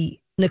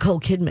see Nicole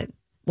Kidman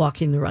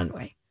walking the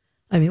runway.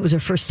 I mean, it was her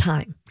first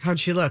time. How'd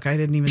she look? I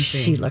didn't even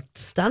see. She looked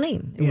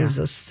stunning. It Yeah. was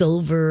a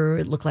silver.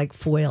 It looked like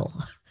foil.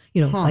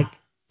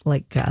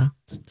 Like silver,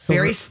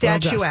 Very well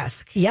statuesque.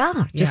 dressed.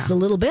 Yeah, just Yeah. a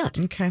little bit.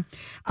 Okay.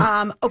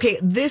 Okay.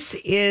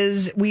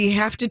 We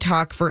have to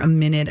talk for a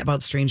minute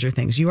about Stranger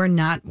Things. You are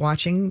not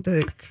watching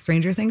the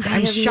Stranger Things? I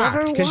I'm have shocked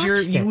never because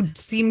watched you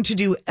seem to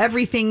do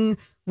everything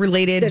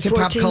related That to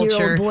pop 14-year-old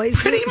culture. boys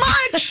do. Pretty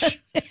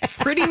much.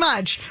 Pretty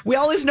much. We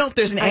always know if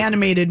there's an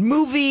animated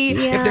movie,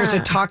 if there's a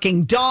Yeah.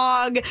 talking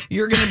dog,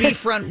 you're going to be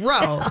front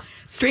row.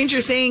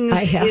 Stranger Things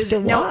I have is to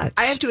no. watch.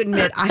 I have to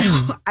admit,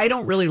 I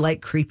don't really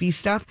like creepy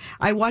stuff.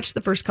 I watched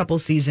the first couple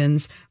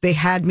seasons. They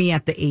had me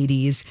at the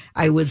 80s.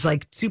 I was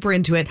like super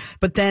into it,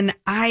 but then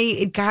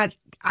I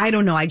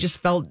don't know. I just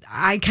felt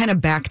I kind of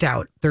backed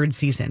out third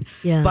season.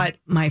 Yeah. But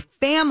my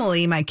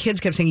family, my kids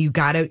kept saying, you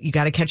gotta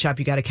catch up.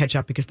 You gotta catch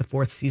up because the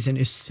fourth season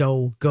is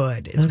so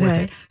good. It's worth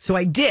Okay. it. So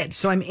I did.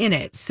 So I'm in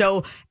it.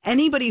 So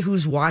anybody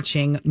who's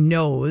watching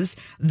knows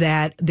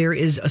that there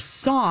is a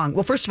song.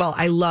 Well, first of all,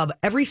 I love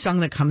every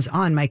song that comes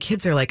on. My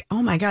kids are like,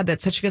 oh my God,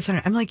 that's such a good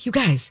song. I'm like, you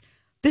guys,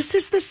 this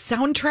is the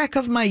soundtrack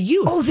of my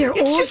youth. Oh, they're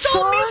it's old just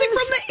all music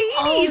songs? from the 80s.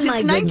 Oh, It's my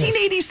goodness.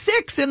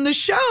 1986 in the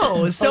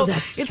show. So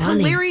that's it's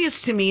funny.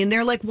 hilarious to me. And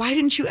they're like, why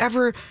didn't you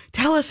ever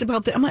tell us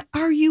about that? I'm like,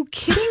 are you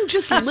kidding?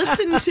 Just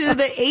listen to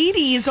the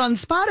 80s on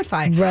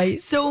Spotify.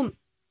 Right. So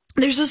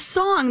there's a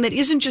song that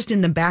isn't just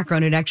in the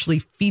background. It actually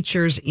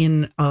features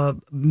in a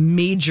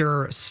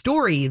major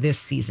story this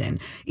season.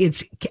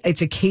 It's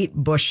a Kate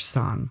Bush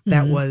song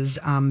that was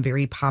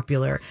very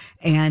popular.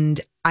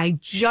 And I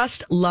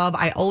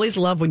always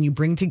love when you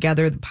bring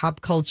together the pop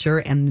culture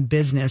and the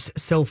business.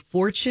 So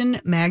Fortune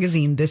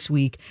magazine this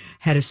week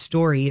had a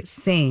story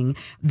saying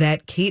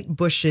that Kate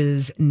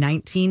Bush's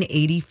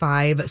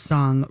 1985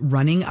 song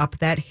Running Up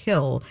That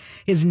Hill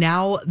is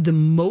now the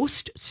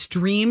most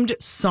streamed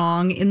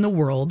song in the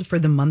world for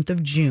the month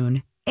of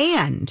June.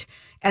 And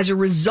as a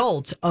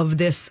result of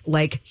this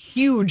like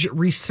huge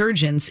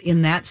resurgence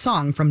in that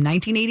song from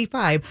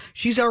 1985,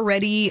 she's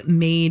already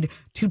made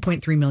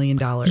 $2.3 million.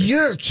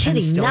 You're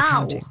kidding now.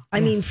 Counting.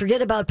 I mean,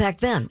 forget about back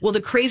then. Well,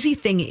 the crazy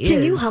thing is,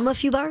 Can you hum a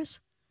few bars?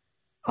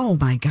 Oh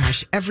my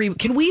gosh!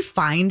 Can we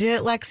find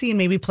it, Lexi, and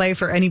maybe play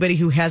for anybody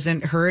who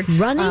hasn't heard?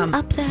 Running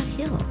Up That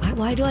Hill.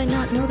 Why do I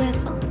not know that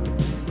song?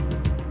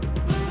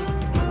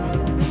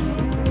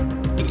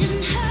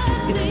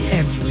 It's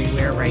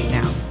everywhere right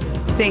now.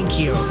 Thank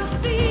you.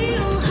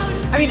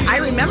 I mean, I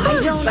remember.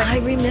 I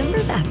remember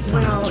that song.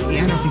 Well,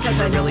 yeah, I don't think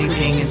you were really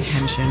paying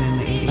attention in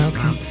the 80s,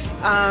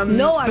 Mom.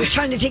 No, I was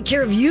trying to take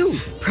care of you.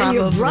 Probably.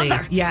 And your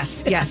brother.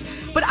 Yes.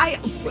 But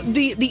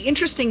the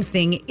interesting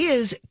thing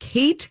is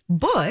Kate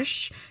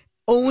Bush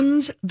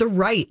owns the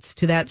rights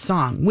to that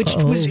song, which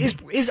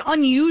is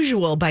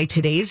unusual by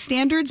today's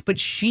standards, but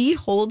she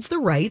holds the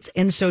rights.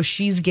 And so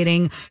she's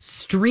getting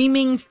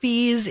streaming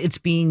fees. It's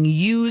being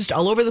used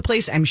all over the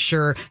place. I'm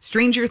sure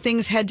Stranger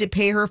Things had to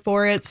pay her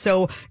for it.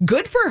 So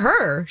good for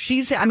her.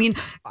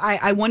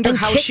 I wonder and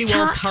how TikTok, she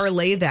will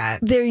parlay that.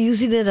 They're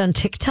using it on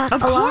TikTok.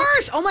 Of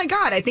course. Oh my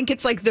God. I think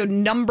it's like the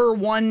number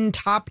one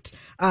topped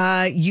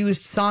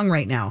used song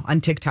right now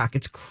on TikTok.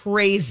 It's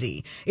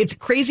crazy. It's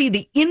crazy.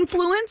 The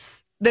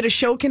influence that a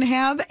show can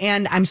have.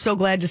 And I'm so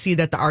glad to see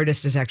that the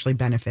artist is actually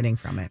benefiting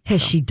from it.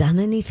 Has she done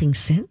anything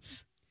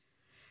since?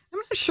 I'm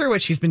not sure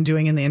what she's been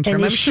doing in the interim.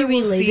 And I'm is sure she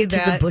we'll see related to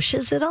that. the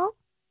Bushes at all?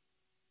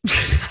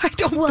 I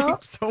don't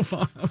think so,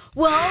 Mom.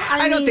 Well,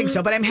 I don't think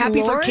so, but I'm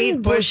happy for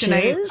Kate Bush, and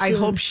I and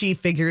hope she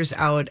figures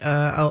out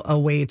a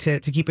way to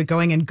keep it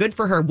going. And good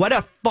for her. What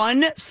a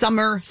fun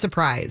summer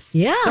surprise.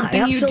 Yeah,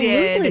 something absolutely.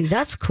 you did.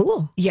 That's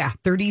cool. Yeah,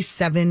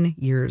 37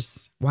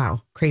 years.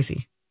 Wow,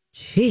 crazy.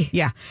 Gee.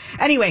 Yeah.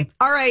 Anyway,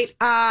 all right.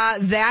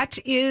 That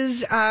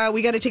is,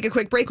 we got to take a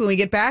quick break. When we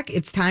get back,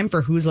 it's time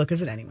for Whose Look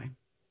Is It Anyway?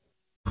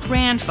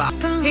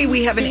 Grandfather. Hey,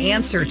 we have an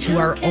answer to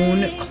our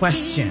own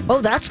question.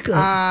 Oh, that's good.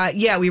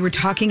 Yeah, we were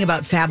talking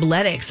about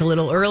Fabletics a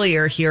little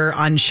earlier here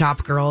on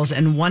Shop Girls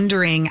and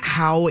wondering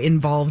how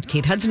involved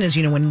Kate Hudson is.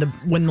 You know, when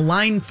the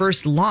line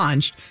first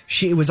launched,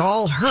 it was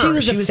all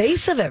her. She was the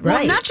face of it,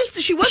 right? Well, not just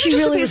she wasn't She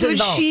just really the face of was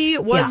it. involved. She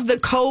was Yeah. the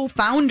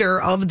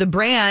co-founder of the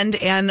brand.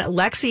 And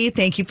Lexi,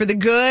 thank you for the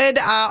good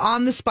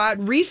on the spot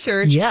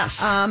research.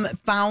 Yes.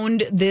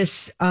 Found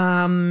this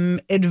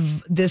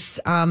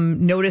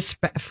notice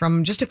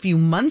from just a few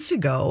months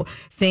ago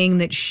saying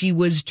that she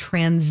was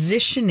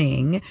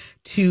transitioning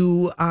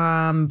to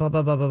blah blah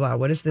blah blah blah.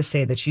 What does this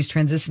say? That she's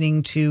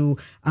transitioning to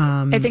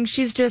I think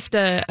she's just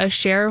a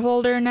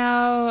shareholder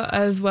now,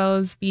 as well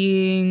as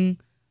being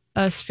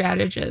a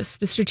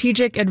strategist, a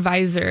strategic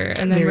advisor,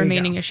 and There then you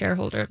remaining go. a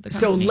shareholder of the so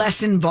company.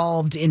 less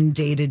involved in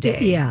day to day.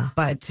 Yeah.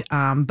 but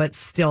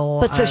still.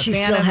 But so a she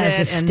fan still of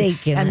has it a and,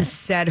 stake in and it.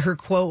 said her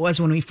quote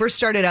was, "When we first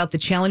started out, the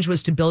challenge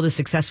was to build a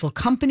successful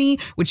company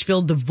which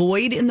filled the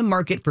void in the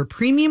market for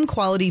premium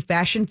quality,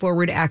 fashion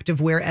forward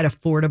activewear at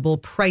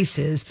affordable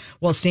prices,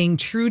 while staying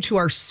true to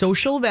our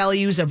social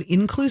values of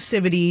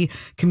inclusivity,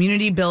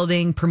 community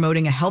building,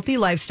 promoting a healthy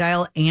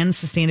lifestyle, and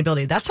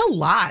sustainability." That's a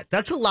lot.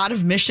 That's a lot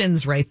of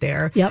missions right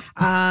there. Yep.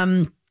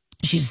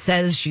 She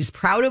says she's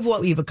proud of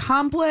what we've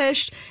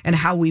accomplished and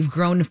how we've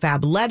grown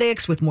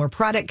Fabletics with more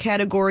product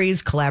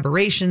categories,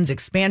 collaborations,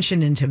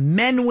 expansion into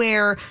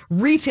menwear,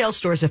 retail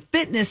stores, a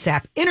fitness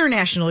app,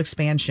 international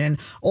expansion,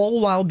 all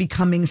while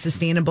becoming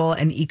sustainable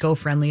and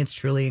eco-friendly. It's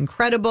truly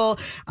incredible.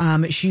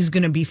 She's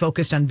going to be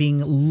focused on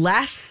being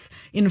less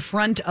in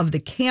front of the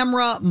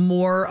camera,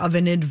 more of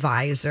an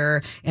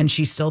advisor, and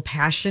she's still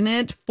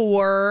passionate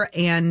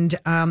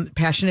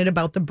passionate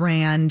about the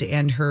brand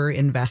and her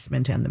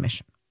investment and the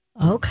mission.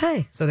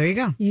 Okay. So there you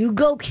go. You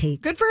go,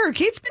 Kate. Good for her.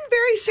 Kate's been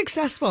very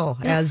successful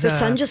as Her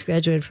son just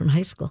graduated from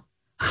high school.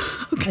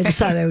 I just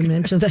thought I would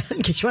mention that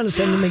in case you want to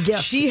send him a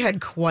gift. She had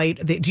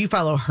do you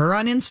follow her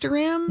on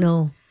Instagram?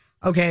 No.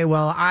 Okay,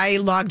 well, I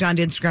logged on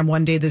to Instagram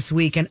one day this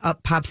week and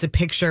up pops a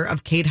picture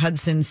of Kate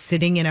Hudson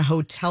sitting in a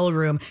hotel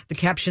room. The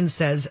caption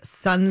says,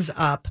 "Sun's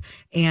up,"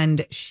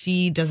 and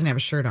she doesn't have a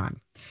shirt on.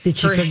 Did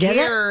she Her forget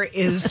hair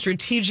is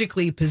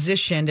strategically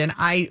positioned, and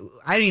I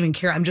don't even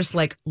care. I'm just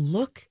like,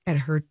 look at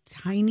her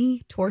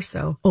tiny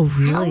torso. Oh,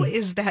 really? How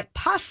is that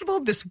possible?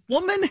 This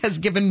woman has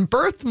given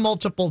birth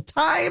multiple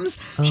times.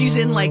 She's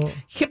in like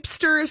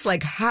hipsters,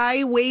 like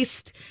high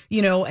waist,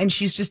 and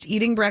she's just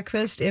eating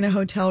breakfast in a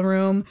hotel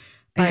room.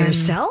 By And-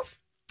 herself?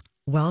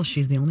 Well,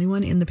 she's the only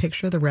one in the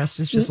picture. The rest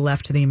is just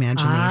left to the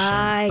imagination.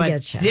 I but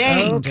getcha.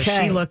 dang, does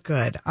Okay. she look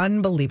good.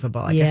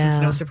 Unbelievable. I guess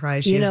it's no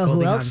surprise she is who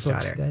Goldie else Hawn's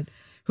looks daughter. good?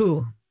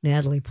 Who?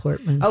 Natalie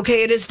Portman.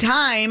 Okay, it is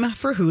time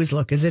for Whose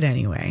Look Is It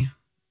Anyway?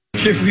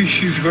 Can't believe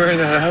she's wearing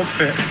that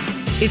outfit.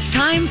 It's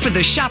time for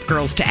the shop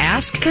girls to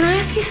ask, Can I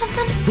ask you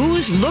something?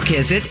 whose look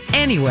is it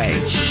anyway?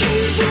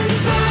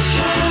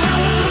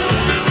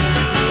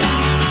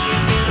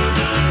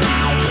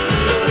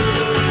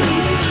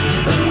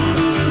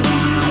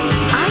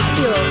 I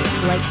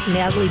feel like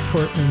Natalie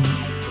Portman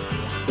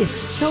is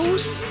so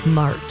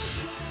smart.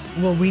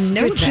 Well, we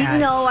know that.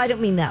 No, I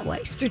don't mean that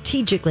way.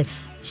 Strategically,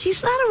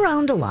 she's not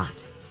around a lot.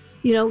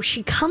 You know,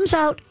 she comes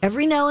out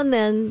every now and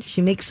then.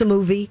 She makes a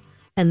movie,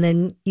 and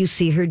then you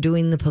see her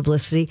doing the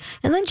publicity,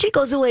 and then she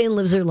goes away and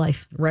lives her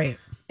life. Right.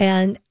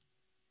 And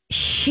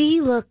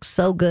she looks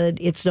so good.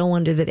 It's no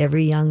wonder that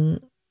every young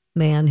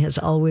man has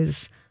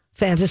always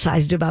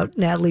fantasized about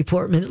Natalie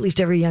Portman, at least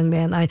every young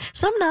man.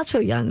 Some not so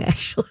young,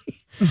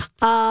 actually.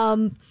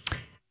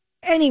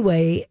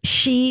 Anyway,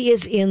 she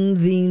is in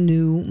the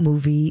new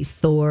movie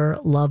Thor,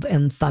 Love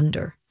and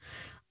Thunder.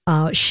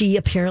 She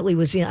apparently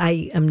was in,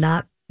 I am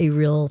not a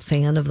real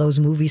fan of those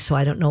movies, so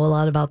I don't know a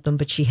lot about them,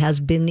 but she has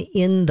been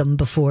in them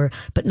before,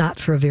 but not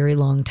for a very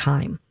long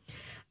time.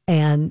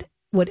 And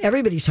what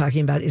everybody's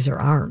talking about is her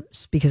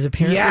arms, because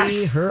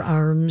apparently her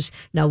arms,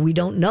 now we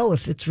don't know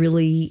if it's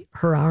really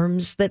her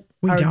arms that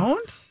We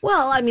don't?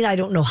 Well, I mean, I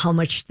don't know how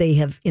much they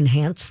have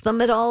enhanced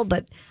them at all,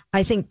 but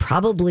I think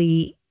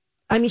probably,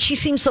 I mean, she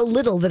seems so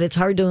little that it's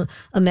hard to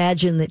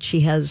imagine that she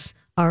has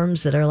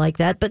arms that are like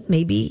that, but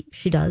maybe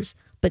she does.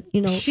 But,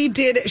 you know, She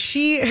did.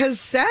 She has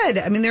said,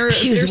 I mean, there's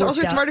all worked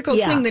sorts of out. articles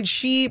Yeah. saying that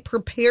she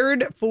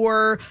prepared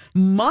for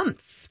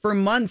months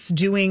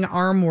doing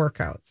arm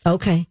workouts.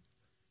 okay.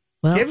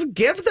 Well,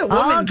 Give the woman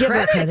I'll give her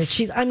credit.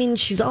 credit.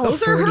 She's all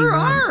Those are her 41.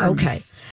 arms. Okay.